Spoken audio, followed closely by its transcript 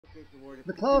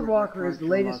The Cloudwalker is the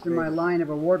latest in my line of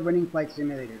award-winning flight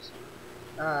simulators.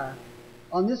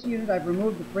 On this unit, I've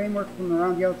removed the framework from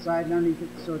around the outside and underneath it,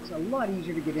 so it's a lot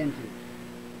easier to get into.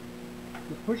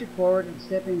 Just push it forward and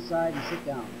step inside and sit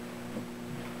down.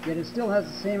 Yet it still has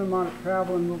the same amount of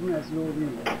travel and movement as the old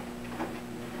unit.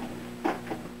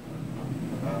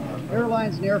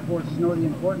 Airlines and air forces know the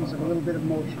importance of a little bit of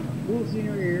motion. It cools in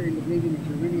your ear into believing that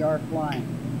you really are flying.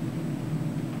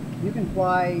 You can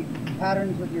fly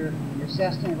patterns with your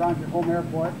Cessna around your home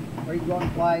airport, or you can go out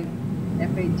and fly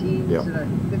F-18s that are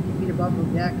 50 feet above the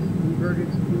deck, inverted,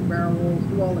 do barrel rolls,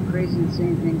 do all the crazy,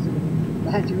 insane things that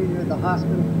will land you either at the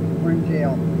hospital or in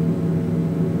jail.